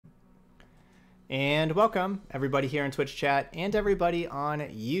And welcome everybody here in Twitch chat and everybody on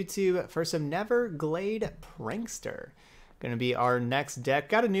YouTube for some Neverglade Prankster. Going to be our next deck.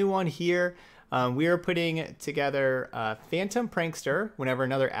 Got a new one here. We are putting together Phantom Prankster. Whenever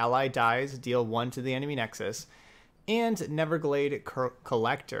another ally dies, deal 1 to the enemy Nexus. And Neverglade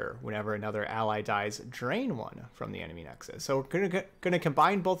Collector. Whenever another ally dies, drain 1 from the enemy Nexus. So we're going to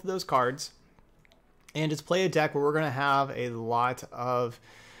combine both of those cards and just play a deck where we're going to have a lot of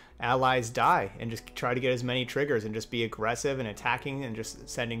allies die and just try to get as many triggers and just be aggressive and attacking and just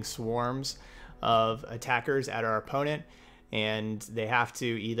sending swarms of attackers at our opponent, and they have to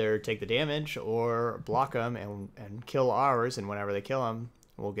either take the damage or block them and kill ours, and whenever they kill them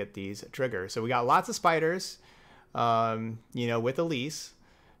we'll get these triggers. So we got lots of spiders, you know, with Elise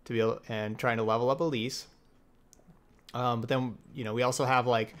to be able, and trying to level up Elise, but then, you know, we also have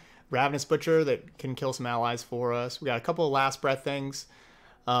like Ravenous Butcher that can kill some allies for us. We got a couple of Last Breath things.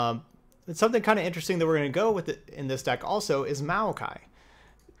 It's something kind of interesting that we're going to go with in this deck also is Maokai.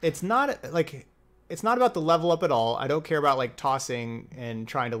 It's not about the level up at all. I don't care about like tossing and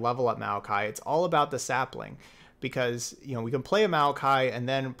trying to level up Maokai. It's all about the sapling, because, you know, we can play a Maokai and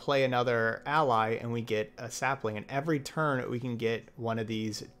then play another ally and we get a sapling, and every turn we can get one of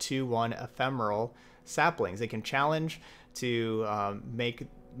these 2/1 ephemeral saplings. They can challenge to make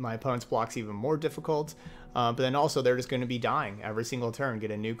my opponent's blocks even more difficult, but then also they're just going to be dying every single turn.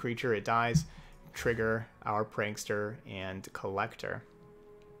 Get a new creature, it dies, trigger our Prankster and Collector.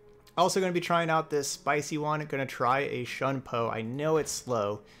 Also going to be trying out this spicy one. Going to try a Shunpo. I know it's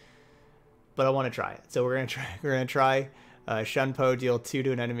slow, but I want to try it. So we're going to try Shunpo, deal 2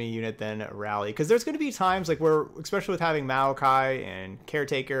 to an enemy unit, then rally. Because there's going to be times like where, especially with having Maokai and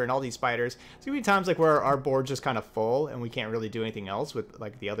Caretaker and all these spiders, there's going to be times like where our board's just kind of full and we can't really do anything else with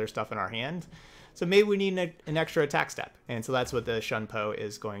like the other stuff in our hand. So maybe we need an extra attack step. And so that's what the Shunpo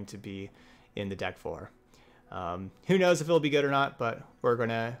is going to be in the deck for. Who knows if it'll be good or not, but we're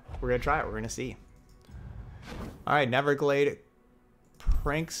gonna try it. We're gonna see. All right, Neverglade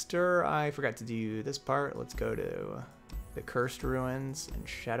Prankster. I forgot to do this part. Let's go to the Cursed Ruins and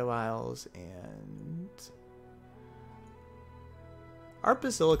Shadow Isles, and our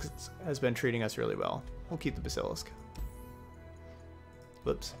Basilisk has been treating us really well. We'll keep the Basilisk.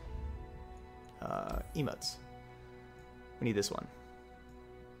 Whoops. Emotes. We need this one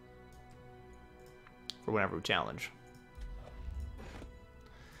for whenever we challenge.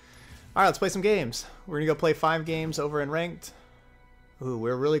 All right, let's play some games. We're gonna go play 5 games over in ranked. Ooh,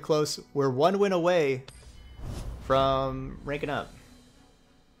 we're really close. We're 1 win away from ranking up.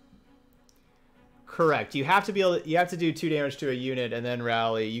 Correct. You have to be able to, you have to do 2 damage to a unit and then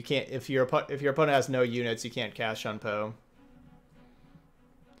rally. You can't, if your opponent has no units, you can't cast Shunpo.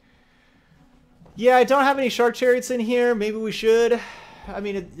 Yeah, I don't have any Shark Chariots in here. Maybe we should. I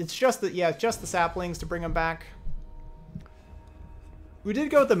mean, it's just the, yeah, it's just the saplings to bring them back. We did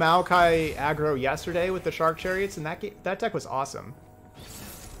go with the Maokai aggro yesterday with the Shark Chariots, and that deck was awesome.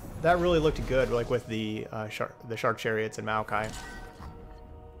 That really looked good, like with the Shark Chariots and Maokai.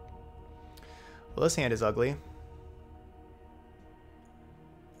 Well, this hand is ugly.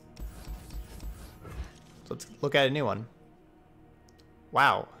 So let's look at a new one.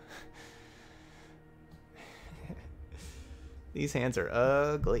 Wow. These hands are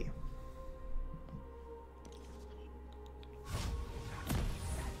ugly.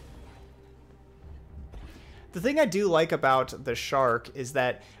 The thing I do like about the Shark is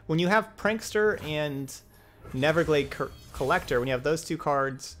that when you have Prankster and Neverglade Collector, when you have those 2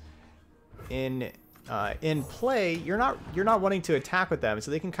 cards in play, you're not wanting to attack with them, so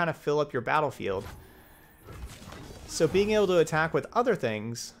they can kind of fill up your battlefield. So being able to attack with other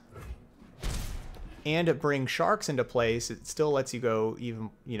things and bring sharks into place, it still lets you go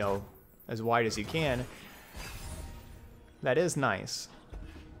even, you know, as wide as you can. That is nice.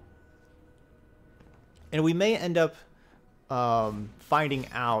 And we may end up finding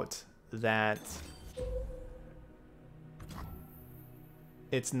out that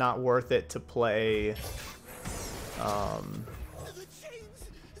it's not worth it to play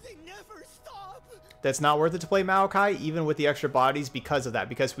that's not worth it to play Maokai, even with the extra bodies, because of that.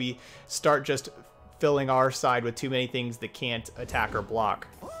 Because we start just filling our side with too many things that can't attack or block.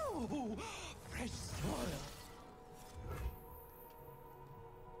 Oh, fresh soil.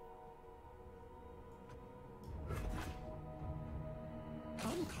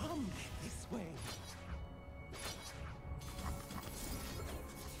 Come this way.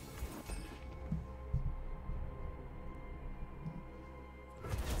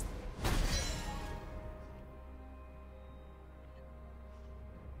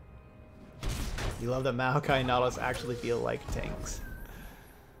 You love that Maokai and Nautilus actually feel like tanks.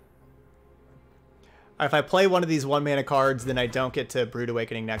 If I play one of these 1 mana cards, then I don't get to Brood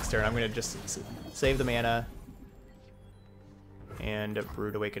Awakening next turn. I'm going to just save the mana. And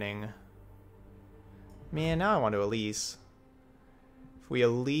Brood Awakening. Man, now I want to Elise. If we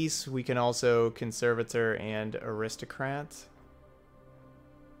Elise, we can also Conservator and Aristocrat.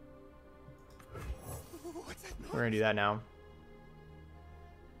 We're going to do that now.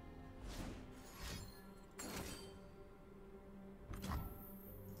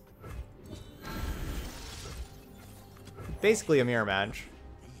 Basically a mirror match.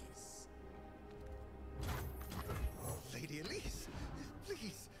 Lady Elise,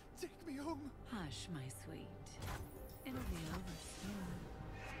 please take me home. Hush, my sweet. It'll be over soon.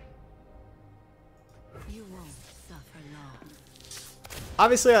 You won't suffer long.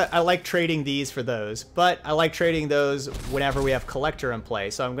 Obviously, I like trading these for those, but I like trading those whenever we have Collector in play.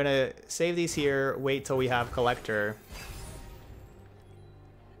 So I'm going to save these here, wait till we have Collector,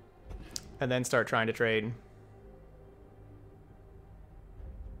 and then start trying to trade.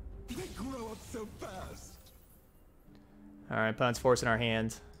 They grow up so fast. Alright, opponent's forcing our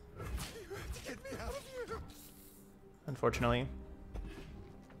hand, You have to get me out of here. unfortunately.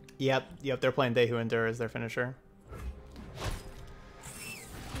 Yep, they're playing Dehu Endure as their finisher. We've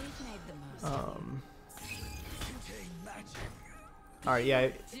made the most. Alright, yeah.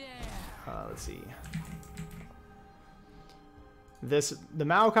 Let's see. The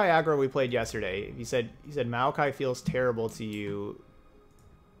Maokai aggro we played yesterday, you said Maokai feels terrible to you.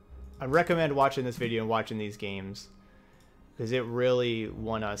 I recommend watching this video and watching these games, because it really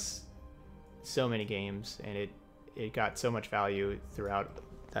won us so many games, and it got so much value throughout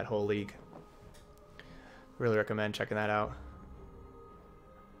that whole league. Really recommend checking that out.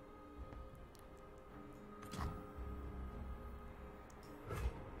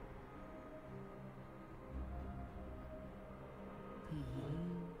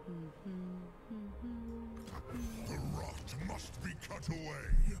 The rot must be cut away.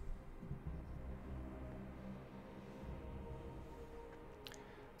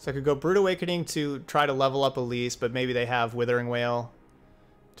 So I could go Brood Awakening to try to level up Elise, but maybe they have Withering Wail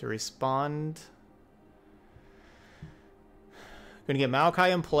to respond. Gonna get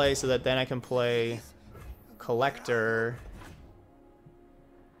Maokai in play so that then I can play Collector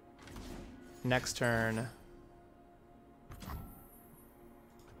next turn.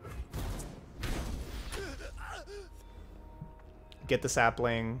 Get the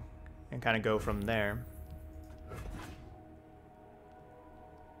sapling and kind of go from there.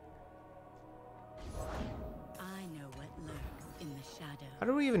 I know what lurks in the shadow. How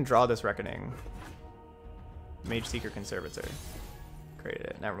do we even draw this Reckoning? Mage Seeker Conservator. Created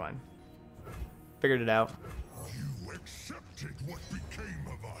it. Never mind. Figured it out. You accepted what became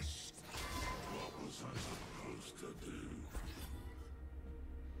of us. What was I supposed to do?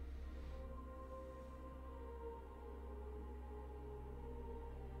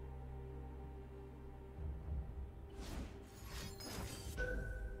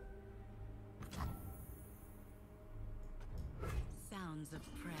 Sounds of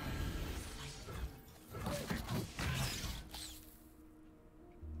prey.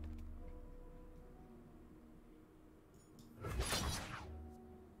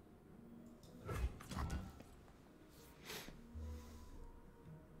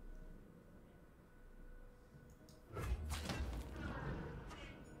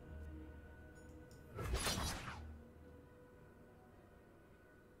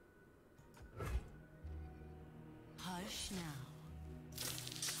 Hush now.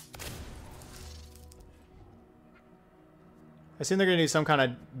 I assume they're going to do some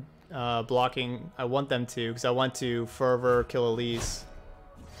kind of blocking. I want them to, because I want to Fervor kill Elise.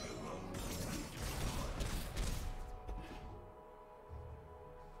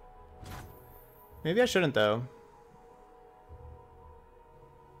 Maybe I shouldn't, though.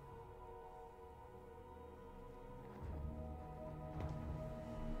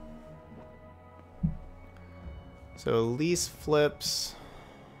 So Elise flips.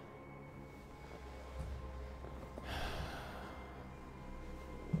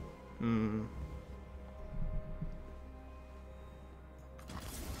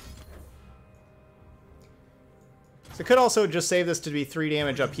 So it could also just save this to be 3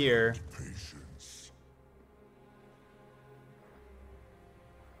 damage up here. Patience.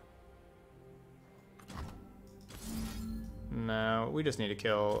 No, we just need to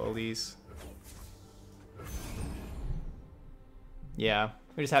kill Elise. Yeah,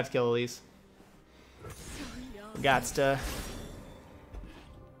 we just have to kill Elise. Gots to.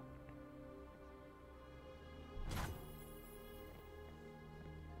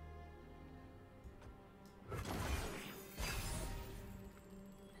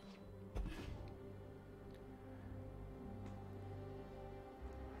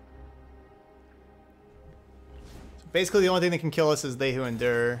 Basically, the only thing that can kill us is they who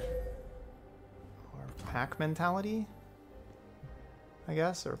endure. Or pack mentality, I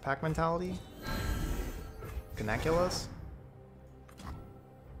guess, or pack mentality. Can that kill us?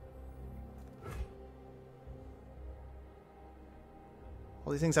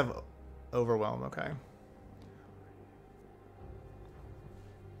 All these things have overwhelm, okay.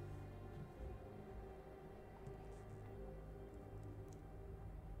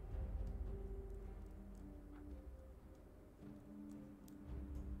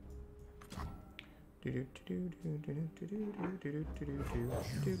 You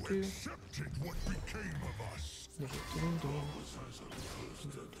accepted what became of us. What was I supposed to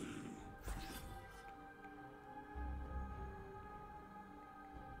do?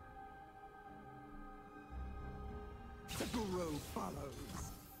 The guru follows.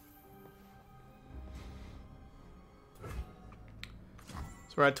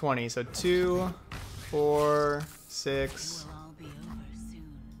 So we're at 20. So 2, 4, 6, Will all be over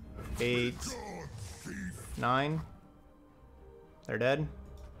soon. 8, 9. They're dead.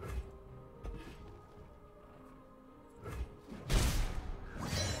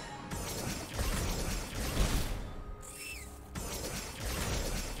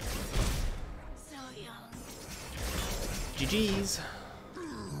 So young. GG's.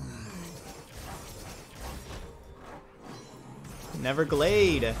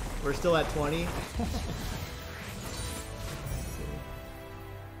 Neverglade. We're still at 20.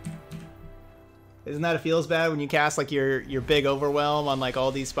 Isn't that it feels bad when you cast like your big overwhelm on like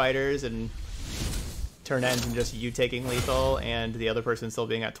all these spiders and turn ends in just you taking lethal and the other person still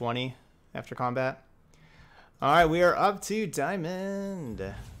being at 20 after combat? All right, we are up to Diamond.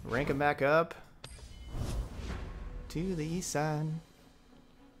 Ranking back up to the east side.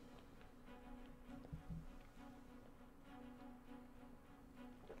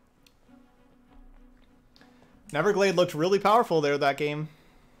 Neverglade looked really powerful there that game.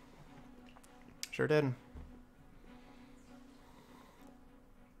 Sure did.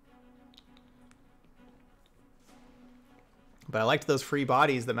 But I liked those free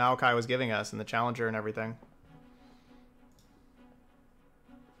bodies that Maokai was giving us and the Challenger and everything.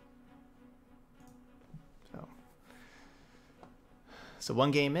 So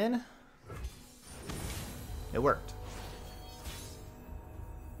one game in, it worked.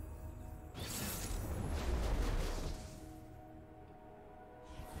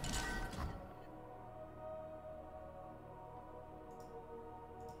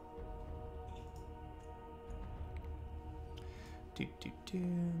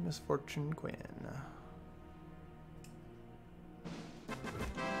 Misfortune Quinn.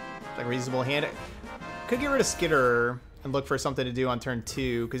 Like reasonable hand. Could get rid of Skitter and look for something to do on turn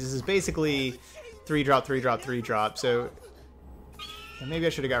 2, because this is basically 3-drop, 3-drop, 3-drop. So yeah, maybe I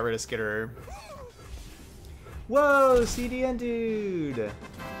should have got rid of Skitter. Whoa, CDN dude!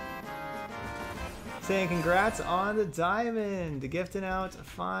 Saying congrats on the diamond, gifting out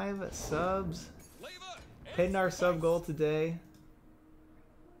 5 subs, hitting our sub goal today.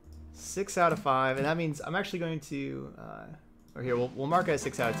 6 out of 5, and that means I'm actually going to, or here, we'll mark it as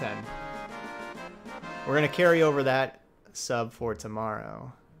 6 out of 10. We're going to carry over that sub for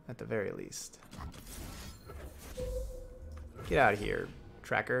tomorrow, at the very least. Get out of here,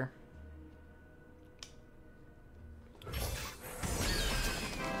 tracker.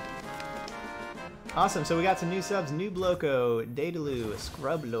 Awesome, so we got some new subs. New Bloco, Daedalus,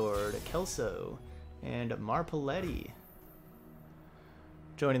 Scrublord, Kelso, and Marpaletti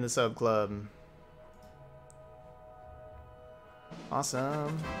joining the sub club.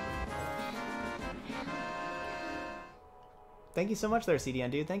 Awesome. Thank you so much there,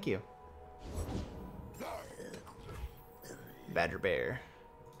 CDN dude. Thank you. Badger bear.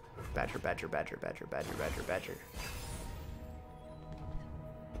 Badger, badger, badger, badger, badger, badger, badger.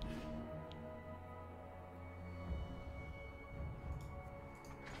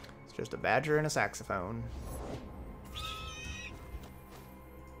 It's just a badger and a saxophone.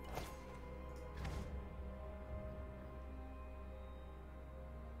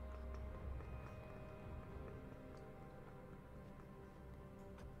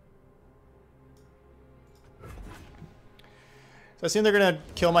 So I assume they're gonna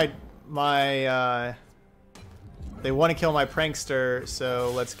kill my they want to kill my prankster,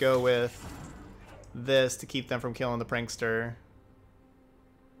 so let's go with this to keep them from killing the prankster.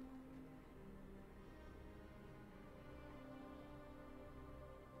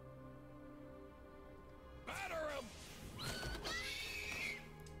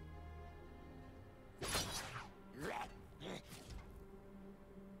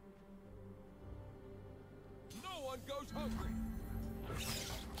 No one goes hungry.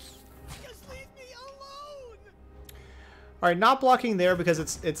 Just leave me alone. All right, not blocking there because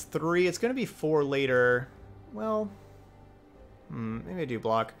it's 3. It's going to be 4 later. Well, maybe I do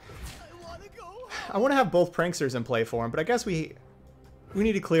block. I want to have both pranksters in play for him, but I guess we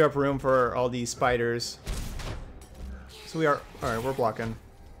need to clear up room for all these spiders. So we are... Alright, we're blocking.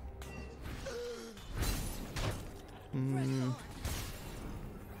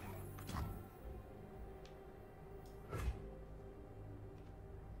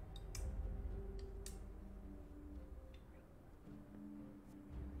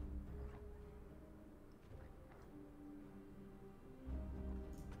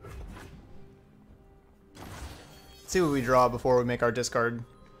 See what we draw before we make our discard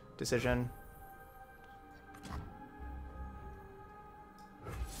decision.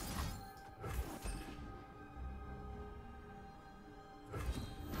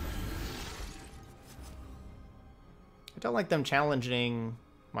 I don't like them challenging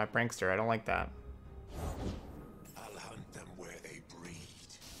my prankster. I don't like that. I'll hunt them where they breed.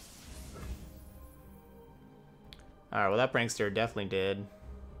 Alright, well that prankster definitely did.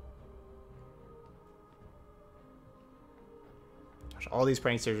 Gosh, all these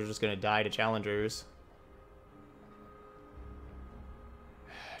pranksters are just gonna die to challengers.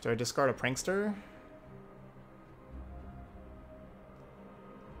 Do I discard a prankster?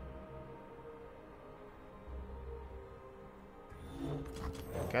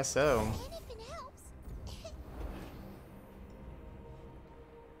 Guess so.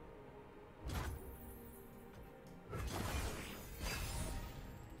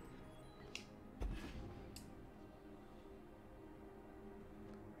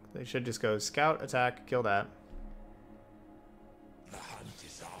 They should just go scout, attack, kill that. The hunt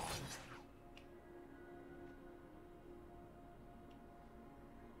is on.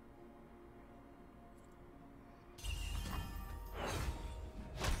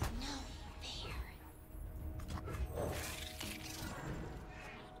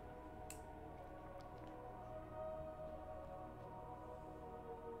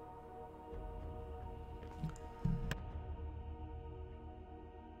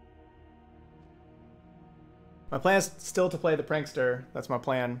 My plan is still to play the prankster. That's my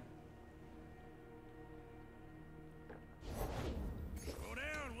plan. Slow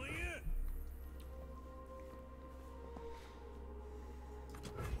down, will you?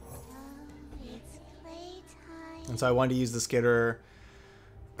 It's playtime. And so I wanted to use the skitter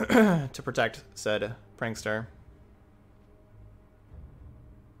to protect said prankster.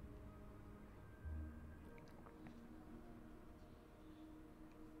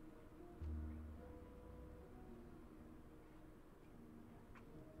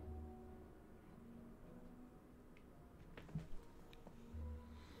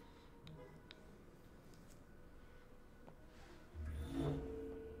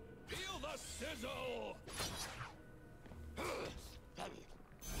 Feel the sizzle!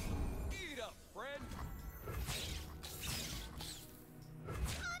 Eat up, friend!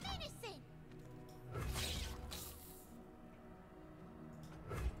 I'm innocent.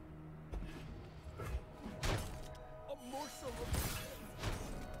 A morsel of...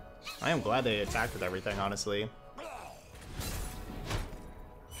 I am glad they attacked with everything, honestly.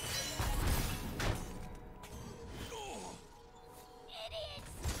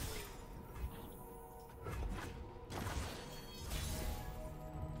 Idiots.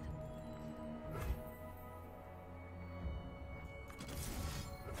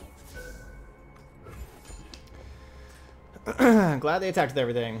 Glad they attacked with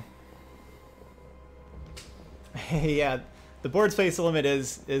everything. Yeah, the board's face limit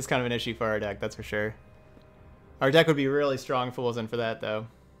is kind of an issue for our deck, that's for sure. Our deck would be really strong if it wasn't for that, though.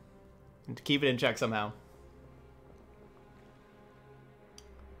 And to keep it in check somehow.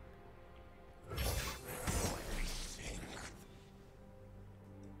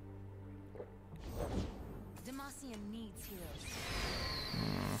 Demacia needs heroes.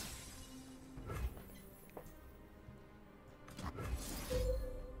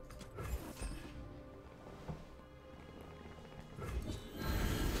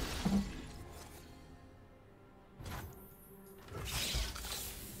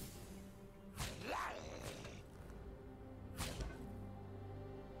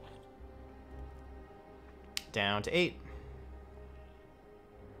 Down to 8.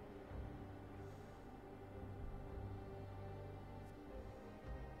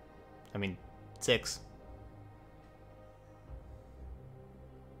 I mean, 6.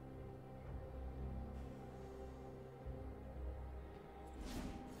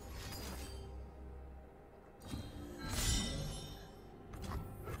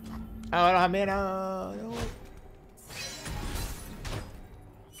 Oh, I don't have mana. No.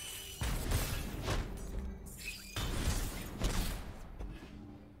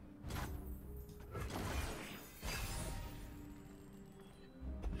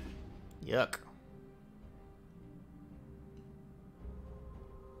 Yuck.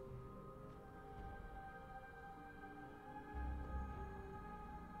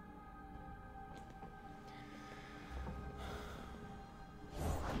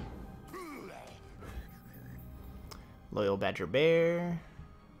 Loyal Badger Bear.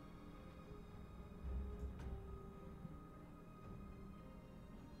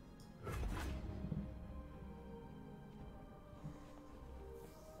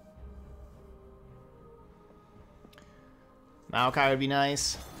 Maokai would be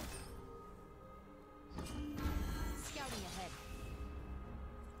nice. Scouting ahead.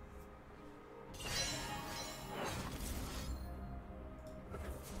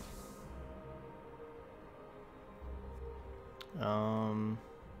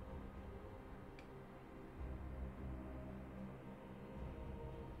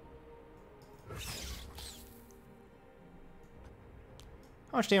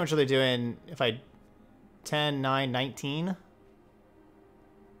 How much damage are they doing if I 10, 9, 19?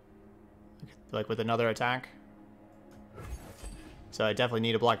 Like with another attack? So I definitely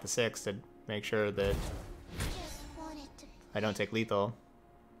need to block the 6 to make sure that Just wanted to I don't take lethal.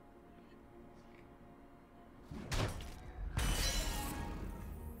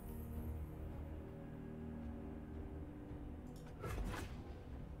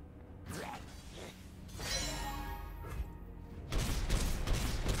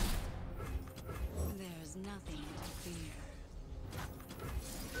 There's nothing to fear.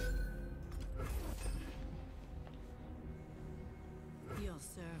 You'll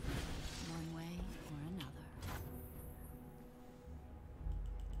serve me one way or another.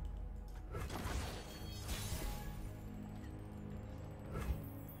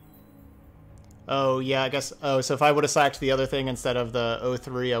 Oh, yeah, I guess... Oh, so if I would have sacked the other thing instead of the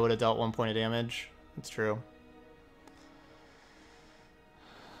O3, I would have dealt 1 point of damage. That's true.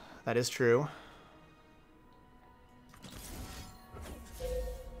 That is true.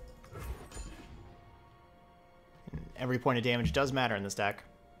 And every point of damage does matter in this deck.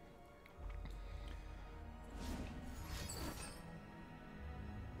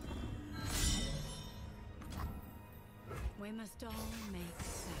 We must all make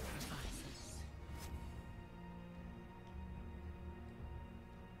sacrifices.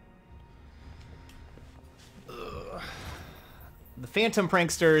 The Phantom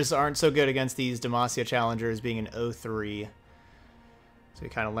Pranksters aren't so good against these Demacia Challengers being an O3. So we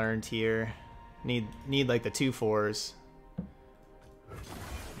kind of learned here. Need like the 2/4s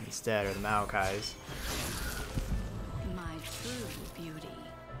instead, or the Maokais. My true beauty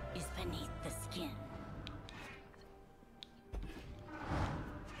is beneath the skin.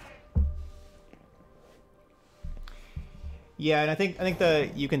 Yeah, and I think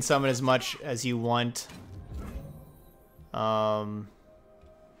that you can summon as much as you want.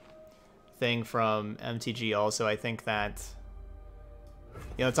 Thing from MTG also, I think that,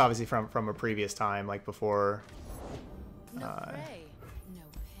 you know, it's obviously from a previous time, like before. No prey, no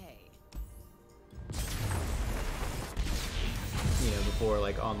pay. You know, before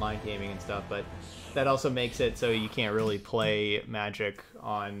like online gaming and stuff, but that also makes it so you can't really play Magic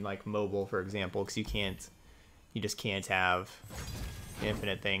on like mobile, for example, because you just can't have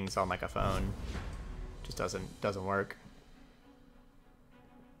infinite things on like a phone. Just doesn't work.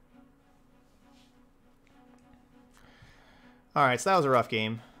 All right, so that was a rough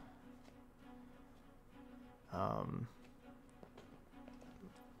game.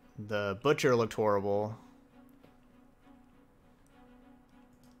 The Butcher looked horrible.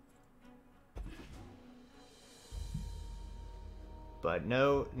 But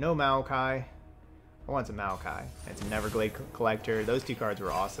no Maokai. I want some Maokai. It's a Neverglade Collector. Those 2 cards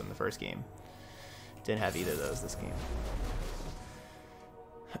were awesome the first game. Didn't have either of those this game.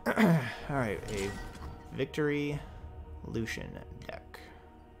 Alright, a Victory Lucian deck.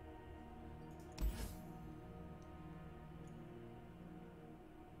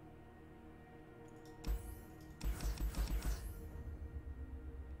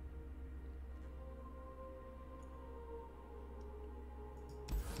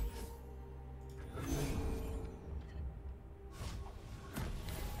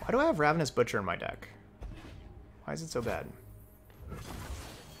 Why do I have Ravenous Butcher in my deck? Why is it so bad?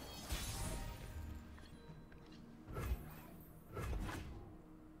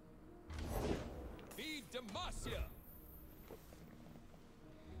 Feed Demacia!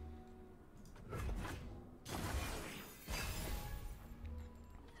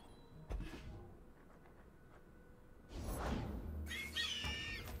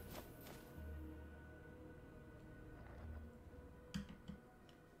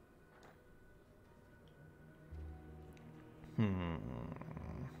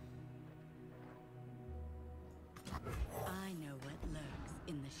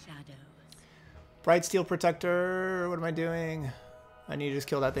 Bright Steel Protector. What am I doing? I need to just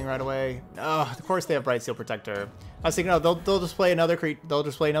kill that thing right away. Oh, of course they have Bright Steel Protector. I was thinking, no, they'll display another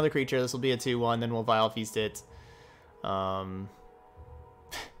creature. This will be a 2/1. Then we'll Vile Feast it. My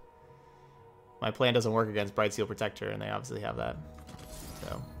plan doesn't work against Bright Steel Protector, and they obviously have that.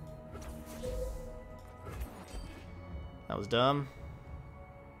 So that was dumb.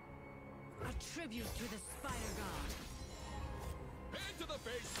 A tribute to the spider god. Hand to the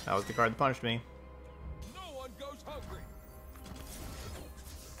face. That was the card that punished me. No one goes hungry.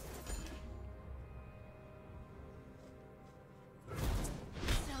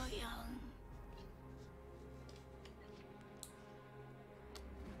 So young.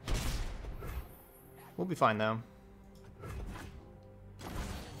 We'll be fine though.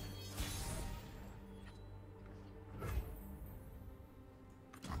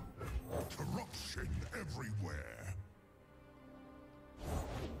 Corruption everywhere.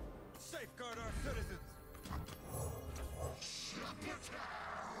 Safeguard our citizens.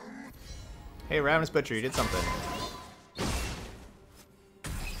 Hey, Ravenous Butcher, you did something.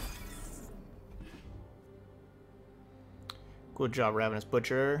 Good job, Ravenous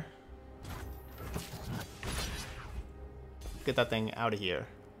Butcher. Get that thing out of here.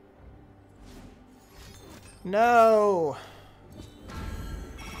 No!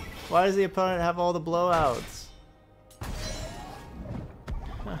 Why does the opponent have all the blowouts?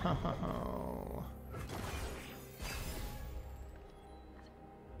 Oh.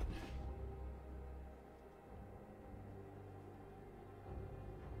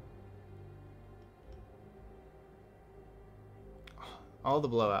 All the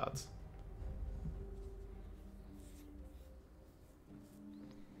blowouts.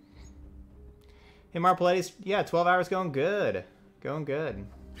 Hey, Marpalettes, yeah, 12 hours going good. Going good.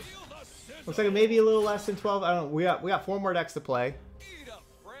 Looks like maybe a little less than 12. I don't know. We got 4 more decks to play. Eat up,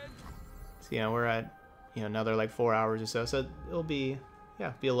 friend. So, you know, we're at, you know, another like 4 hours or so. So it'll be,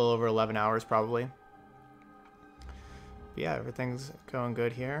 yeah, be a little over 11 hours probably. But yeah, everything's going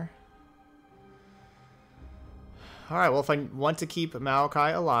good here. All right, well, if I want to keep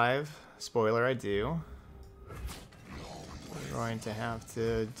Maokai alive, spoiler, I do. We're going to have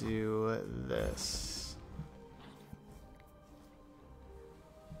to do this.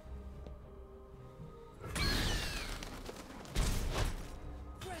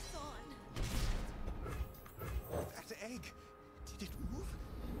 Press on. That egg. Did it move?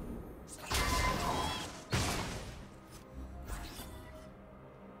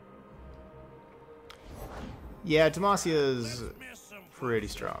 Yeah, Demasia's pretty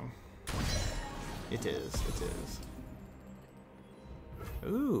strong. It is, it is.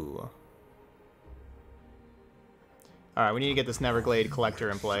 Ooh. Alright, we need to get this Neverglade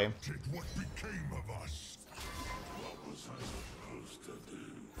Collector in play. What became of us? What was I supposed to do?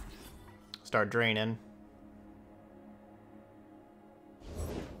 Start draining.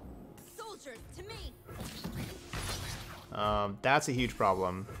 Soldiers, to me. That's a huge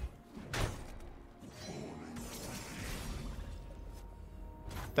problem.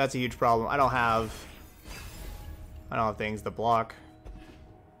 That's a huge problem. I don't have things to block.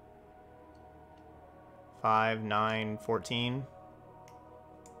 5, 9, 14.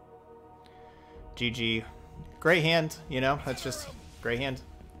 GG. Great hand, you know, that's just great hand.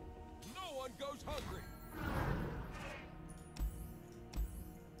 No one goes hungry.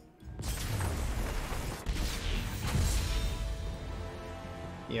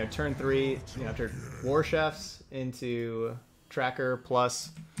 You know, turn 3, you know, after War Chefs into Tracker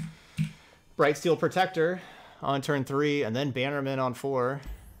plus Bright Steel Protector on turn 3, and then Bannerman on 4,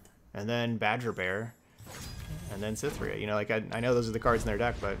 and then Badger Bear, and then Cythria. You know, like I know those are the cards in their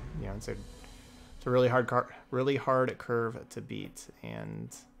deck, but you know, it's a really hard curve to beat,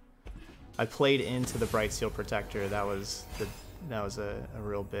 and I played into the Bright Steel Protector. That was a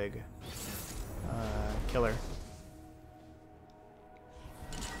real big killer.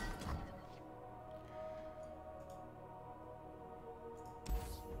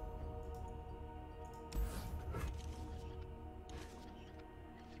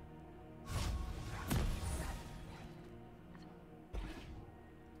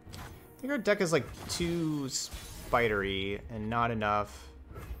 I think our deck is like too spidery and not enough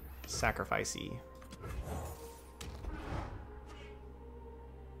sacrificey.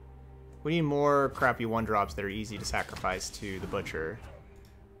 We need more crappy 1-drops that are easy to sacrifice to the Butcher,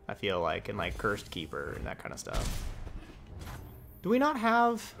 I feel like, and like Cursed Keeper and that kind of stuff. Do we not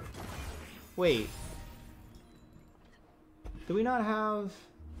have... Wait. Do we not have...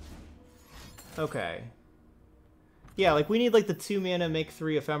 Okay. Yeah, like we need like the 2 mana make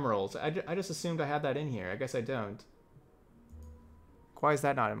 3 ephemerals. I just assumed I had that in here. I guess I don't. Why is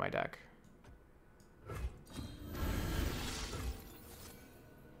that not in my deck?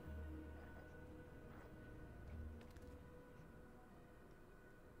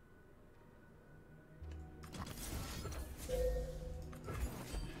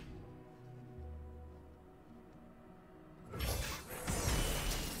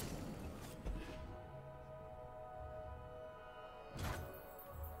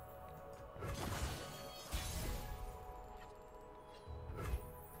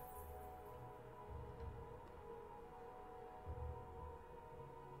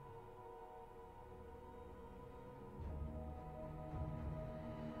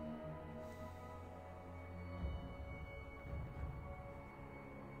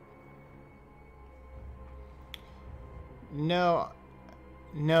 No,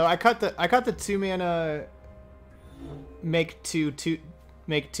 no. I cut the 2-mana. Make two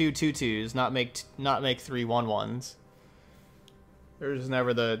 2/2s, not make 3 1/1s. There's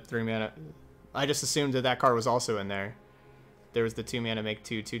never the 3-mana. I just assumed that card was also in there. There was the 2-mana make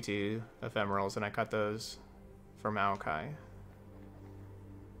 2 2/2 ephemerals, and I cut those for Maokai.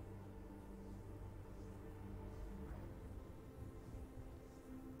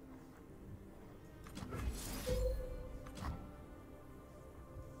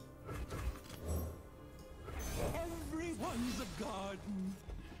 Everyone's a garden.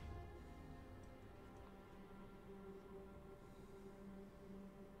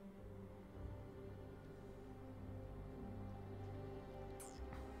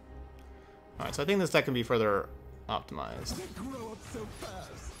 Alright, so I think this deck can be further optimized. They grow up so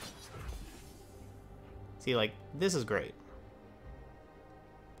fast. See, like, this is great.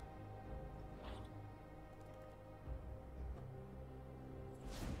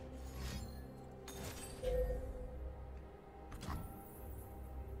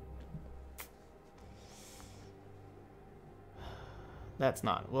 That's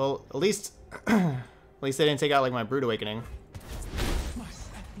not. Well, at least they didn't take out like my Brood Awakening. My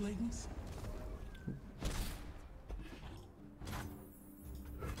saplings.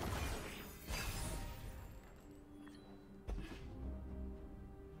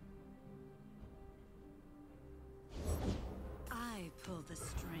 I pull the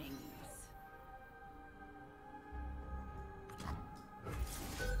strings.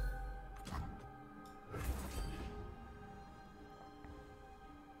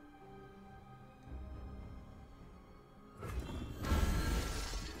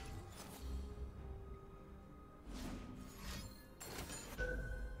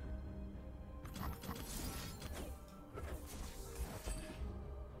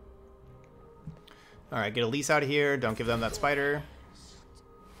 Alright, get Elise out of here. Don't give them that spider.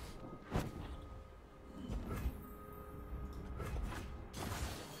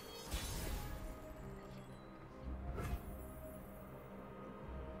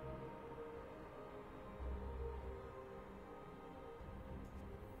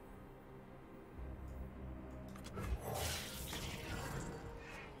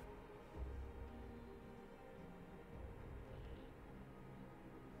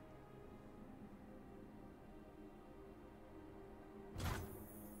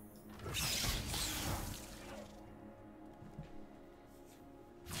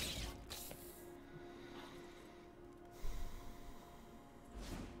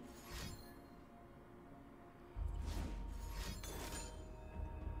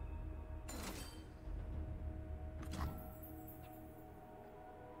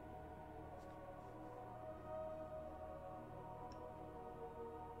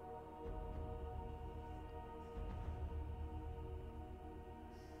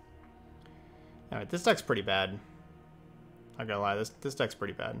 Alright, this deck's pretty bad. Not gonna lie, this deck's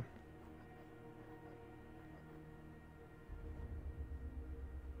pretty bad.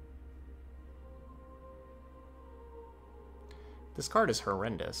 This card is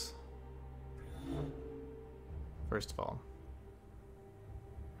horrendous. First of all.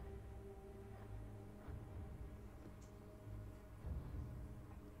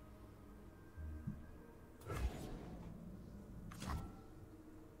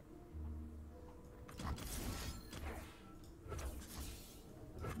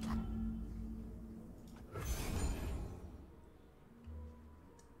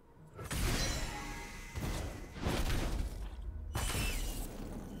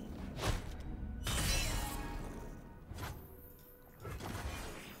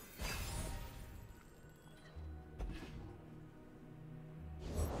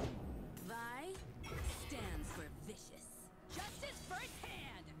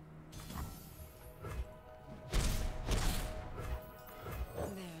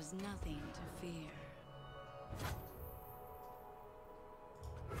 Nothing to fear.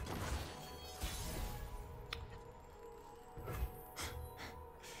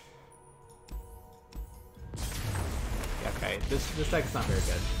 Okay, this deck's not very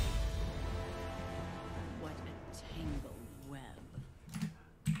good. What a tangled web.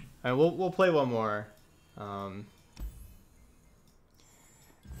 Alright, we'll play one more.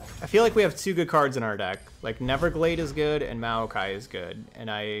 I feel like we have two good cards in our deck. Like, Neverglade is good and Maokai is good. And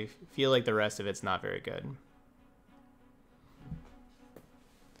I feel like the rest of it's not very good.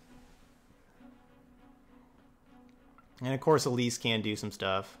 And of course Elise can do some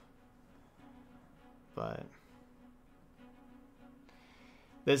stuff. But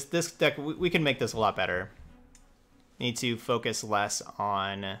this deck, we can make this a lot better. Need to focus less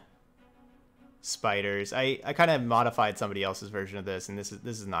on spiders. I kind of modified somebody else's version of this, and this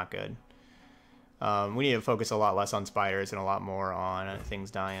is not good. We need to focus a lot less on spiders and a lot more on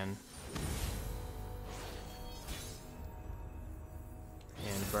things dying.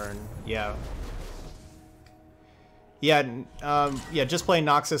 And burn. Yeah. Yeah, yeah, just playing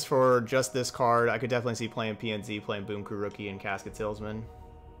Noxus for just this card. I could definitely see playing PNZ, playing Boom Crew Rookie and Casket Salesman.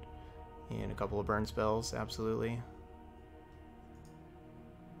 And a couple of burn spells, absolutely.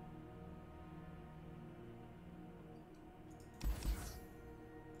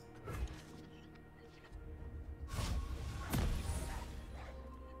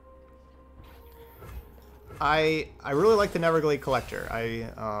 I really like the Neverglade Collector.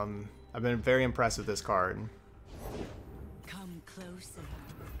 I've been very impressed with this card. Come closer.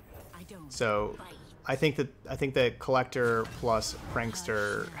 I don't So bite. I think that Collector plus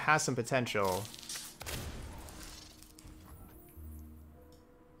Prankster has some potential.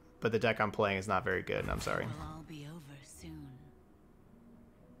 But the deck I'm playing is not very good, and I'm sorry. It'll all be over soon.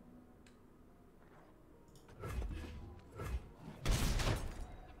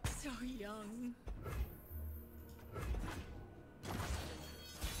 So young.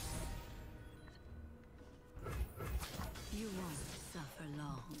 You won't suffer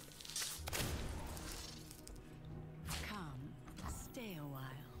long. Come, stay a while.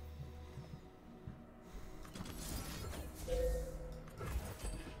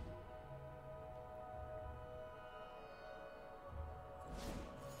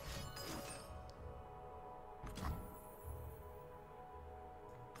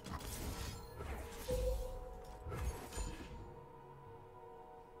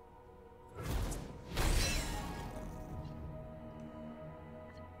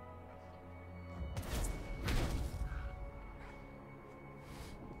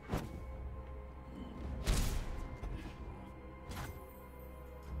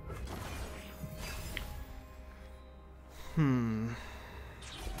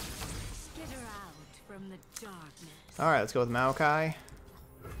 Skitter out from the darkness. Alright, let's go with Maokai.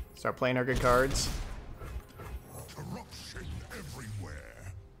 Start playing our good cards. Corruption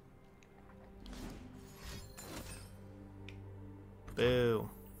everywhere. Boo.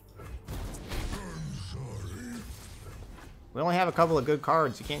 I'm sorry. We only have a couple of good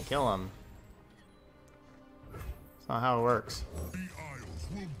cards. You can't kill them. That's not how it works. The Isles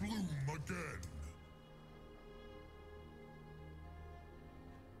will bloom again.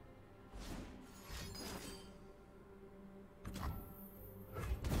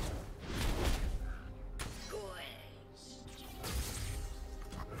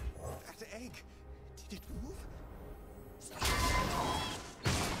 That egg, did it move?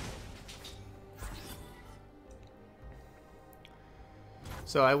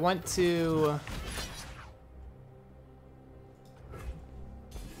 So I went to...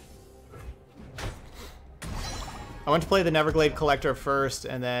 play the Neverglade Collector first,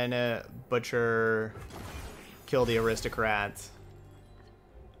 and then Butcher, kill the Aristocrat.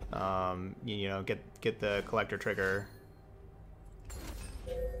 You know, get the Collector trigger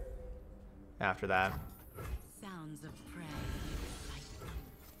after that. Sounds of prey.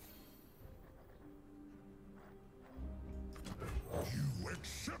 You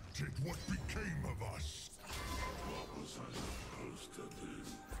accepted what became of us. What was I supposed to do?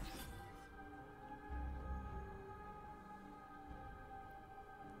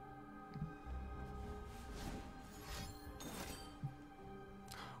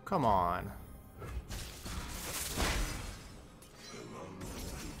 Come on.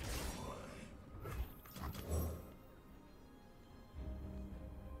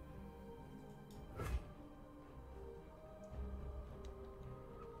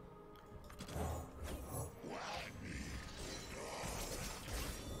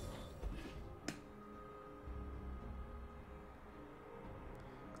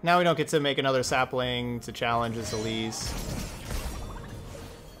 Now we don't get to make another sapling to challenge as Elise.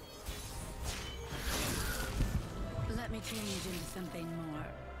 Let me change into something more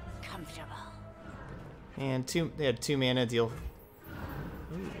comfortable. And they had 2 mana deal.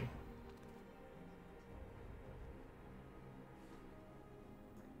 Ooh.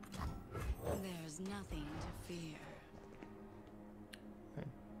 There's nothing to fear.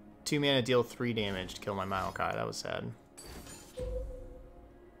 2 mana deal 3 damage to kill my Maokai. That was sad.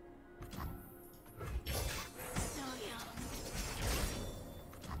 So young.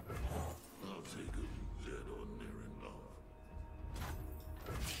 I'll take him dead or near enough.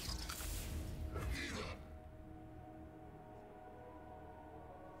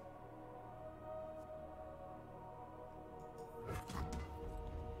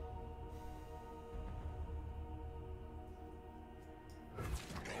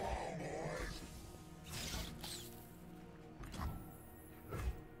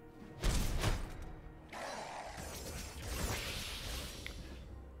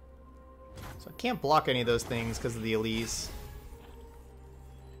 So I can't block any of those things because of the Elise.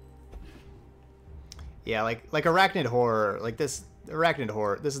 Yeah, like Arachnid Horror, like this Arachnid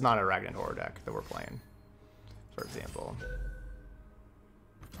Horror. This is not an Arachnid Horror deck that we're playing, for example.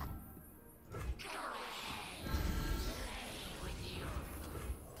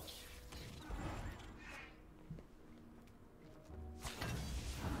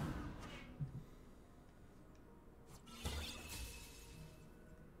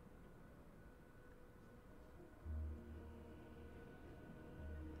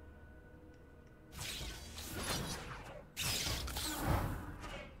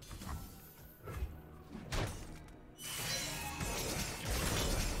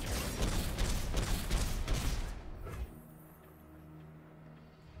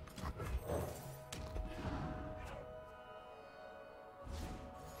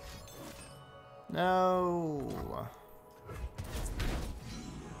 No.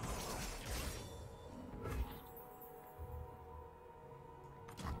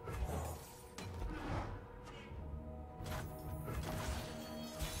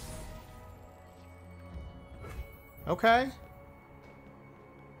 Okay.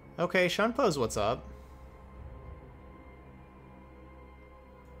 Okay, Shunpo's what's up?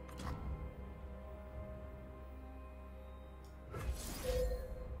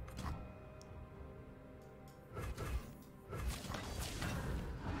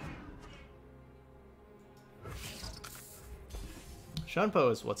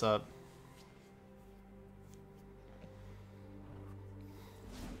 Shunpo's what's up?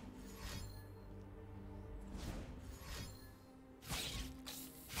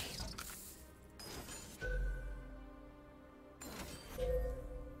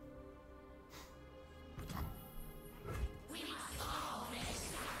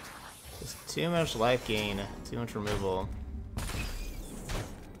 Just too much life gain, too much removal.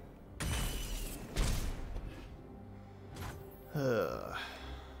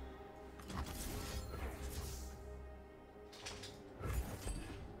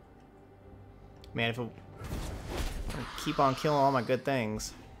 Man, if I keep on killing all my good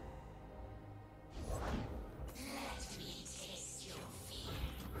things.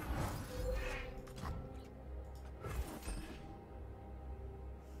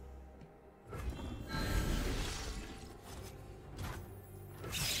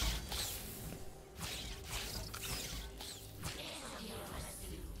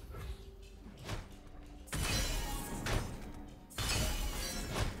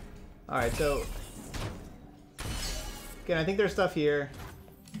 Alright, so again, I think there's stuff here.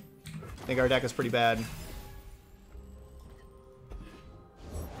 I think our deck is pretty bad. Vi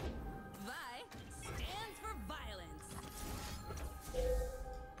stands for violence.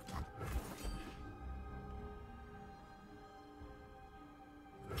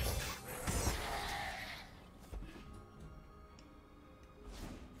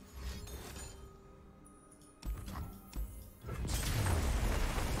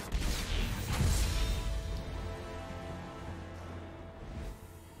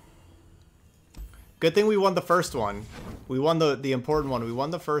 Good thing we won the first one. We won the important one. We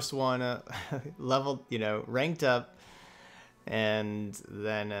won the first one, leveled, you know, ranked up, and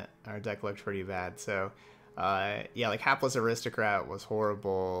then our deck looked pretty bad. So, yeah, like Hapless Aristocrat was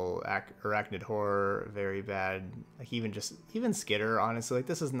horrible. Arachnid Horror, very bad. Like even Skitter, honestly, like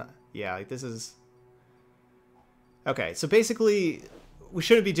this is not. Yeah, like this is. Okay, so basically, we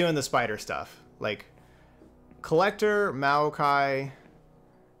shouldn't be doing the spider stuff. Like, Collector, Maokai,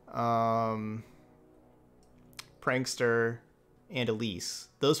 Prankster, and Elise.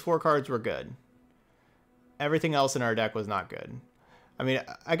 Those 4 cards were good. Everything else in our deck was not good. I mean,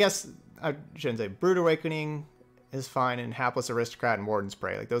 I guess I shouldn't say Brood Awakening is fine, and Hapless Aristocrat and Warden's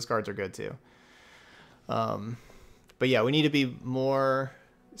Prey. Like, those cards are good too. But yeah, we need to be more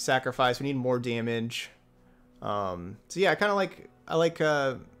sacrifice. We need more damage. So yeah, I like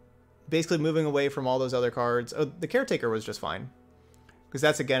basically moving away from all those other cards. Oh, the Caretaker was just fine. Because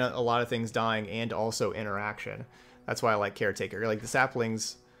that's, again, a lot of things dying and also interaction. That's why I like Caretaker. Like, the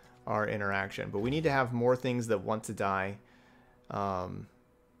Saplings are interaction. But we need to have more things that want to die. And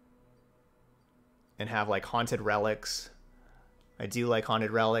have, like, Haunted Relics. I do like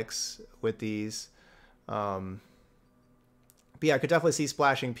Haunted Relics with these. But yeah, I could definitely see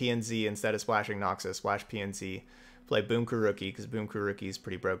splashing PNZ instead of splashing Noxus. Splash PNZ. Play Boom Kuruki, because Boom Kuruki is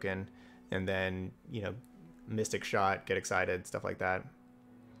pretty broken. And then, you know, Mystic Shot, get excited, stuff like that.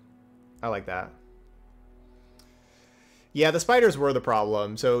 I like that. Yeah, the spiders were the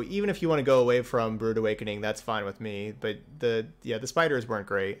problem. So even if you want to go away from Brood Awakening, that's fine with me. But the spiders weren't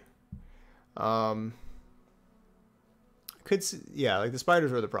great. Yeah, like the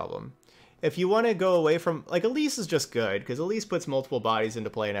spiders were the problem. if you want to go away from, like, Elise is just good, because Elise puts multiple bodies into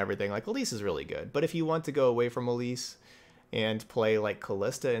play and everything. Like, Elise is really good. But if you want to go away from Elise and play, like,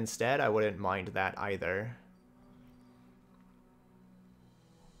 Callista instead, I wouldn't mind that either.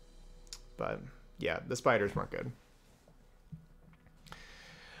 But, yeah, the spiders weren't good.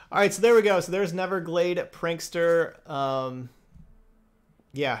 Alright, so there we go. So there's Neverglade Prankster.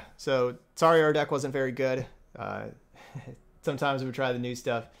 Yeah, so sorry our deck wasn't very good. Sometimes we try the new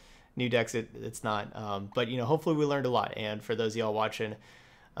stuff. New decks, it's not. But, you know, hopefully we learned a lot. And for those of y'all watching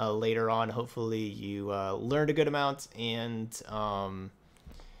later on, hopefully you learned a good amount and,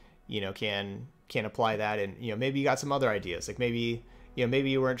 you know, can apply that. And, you know, maybe you got some other ideas. Like maybe, you know, maybe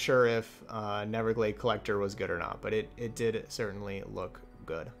you weren't sure if Neverglade Collector was good or not. But it did certainly look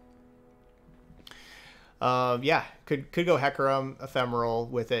good. Yeah, could go Hecarim, Ephemeral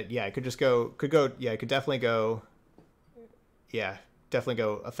with it. Yeah, it could just go, yeah, it could definitely go, yeah, definitely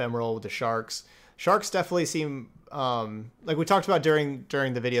go Ephemeral with the Sharks. Sharks definitely seem, like we talked about during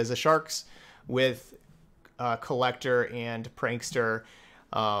the videos, the Sharks with Collector and Prankster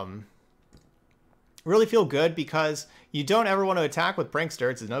really feel good because you don't ever want to attack with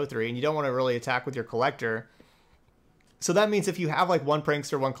Prankster, it's an 0-3, and you don't want to really attack with your Collector. So that means if you have like one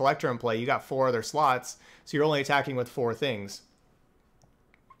Prankster, one Collector in play, you got 4 other slots, so you're only attacking with 4 things.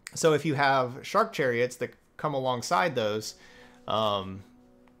 So if you have Shark Chariots that come alongside those,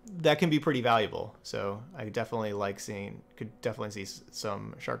 that can be pretty valuable. So I definitely could definitely see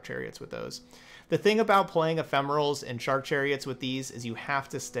some Shark Chariots with those. The thing about playing Ephemerals and Shark Chariots with these is you have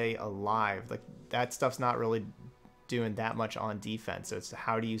to stay alive. Like that stuff's not really doing that much on defense. So it's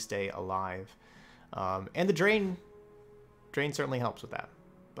how do you stay alive? And the Drain certainly helps with that.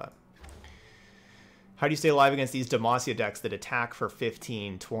 But how do you stay alive against these Demacia decks that attack for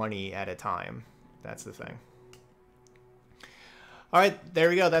 15, 20 at a time? That's the thing. All right, there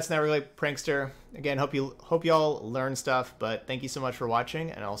we go. That's Neverglade Prankster. Again, hope y'all learn stuff, but thank you so much for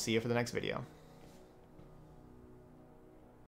watching, and I'll see you for the next video.